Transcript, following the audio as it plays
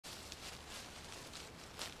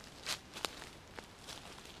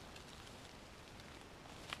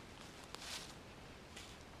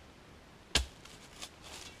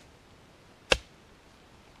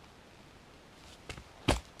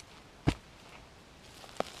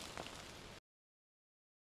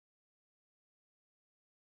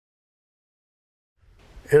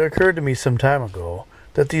It occurred to me some time ago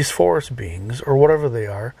that these forest beings, or whatever they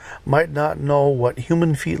are, might not know what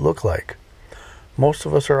human feet look like. Most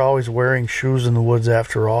of us are always wearing shoes in the woods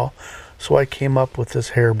after all, so I came up with this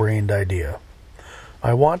harebrained idea.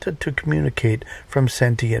 I wanted to communicate from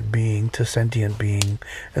sentient being to sentient being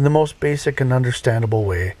in the most basic and understandable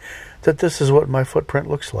way that this is what my footprint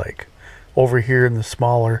looks like, over here in the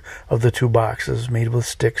smaller of the two boxes made with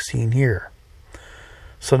sticks seen here.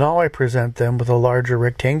 So now I present them with a larger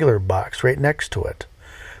rectangular box right next to it,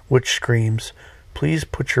 which screams, "Please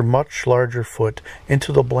put your much larger foot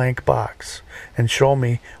into the blank box and show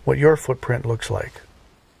me what your footprint looks like."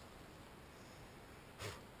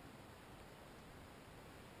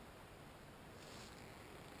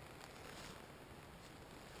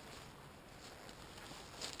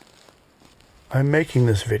 I'm making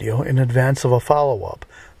this video in advance of a follow-up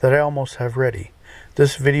that I almost have ready.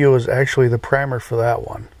 This video is actually the primer for that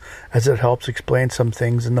one, as it helps explain some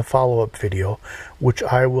things in the follow-up video, which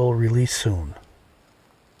I will release soon.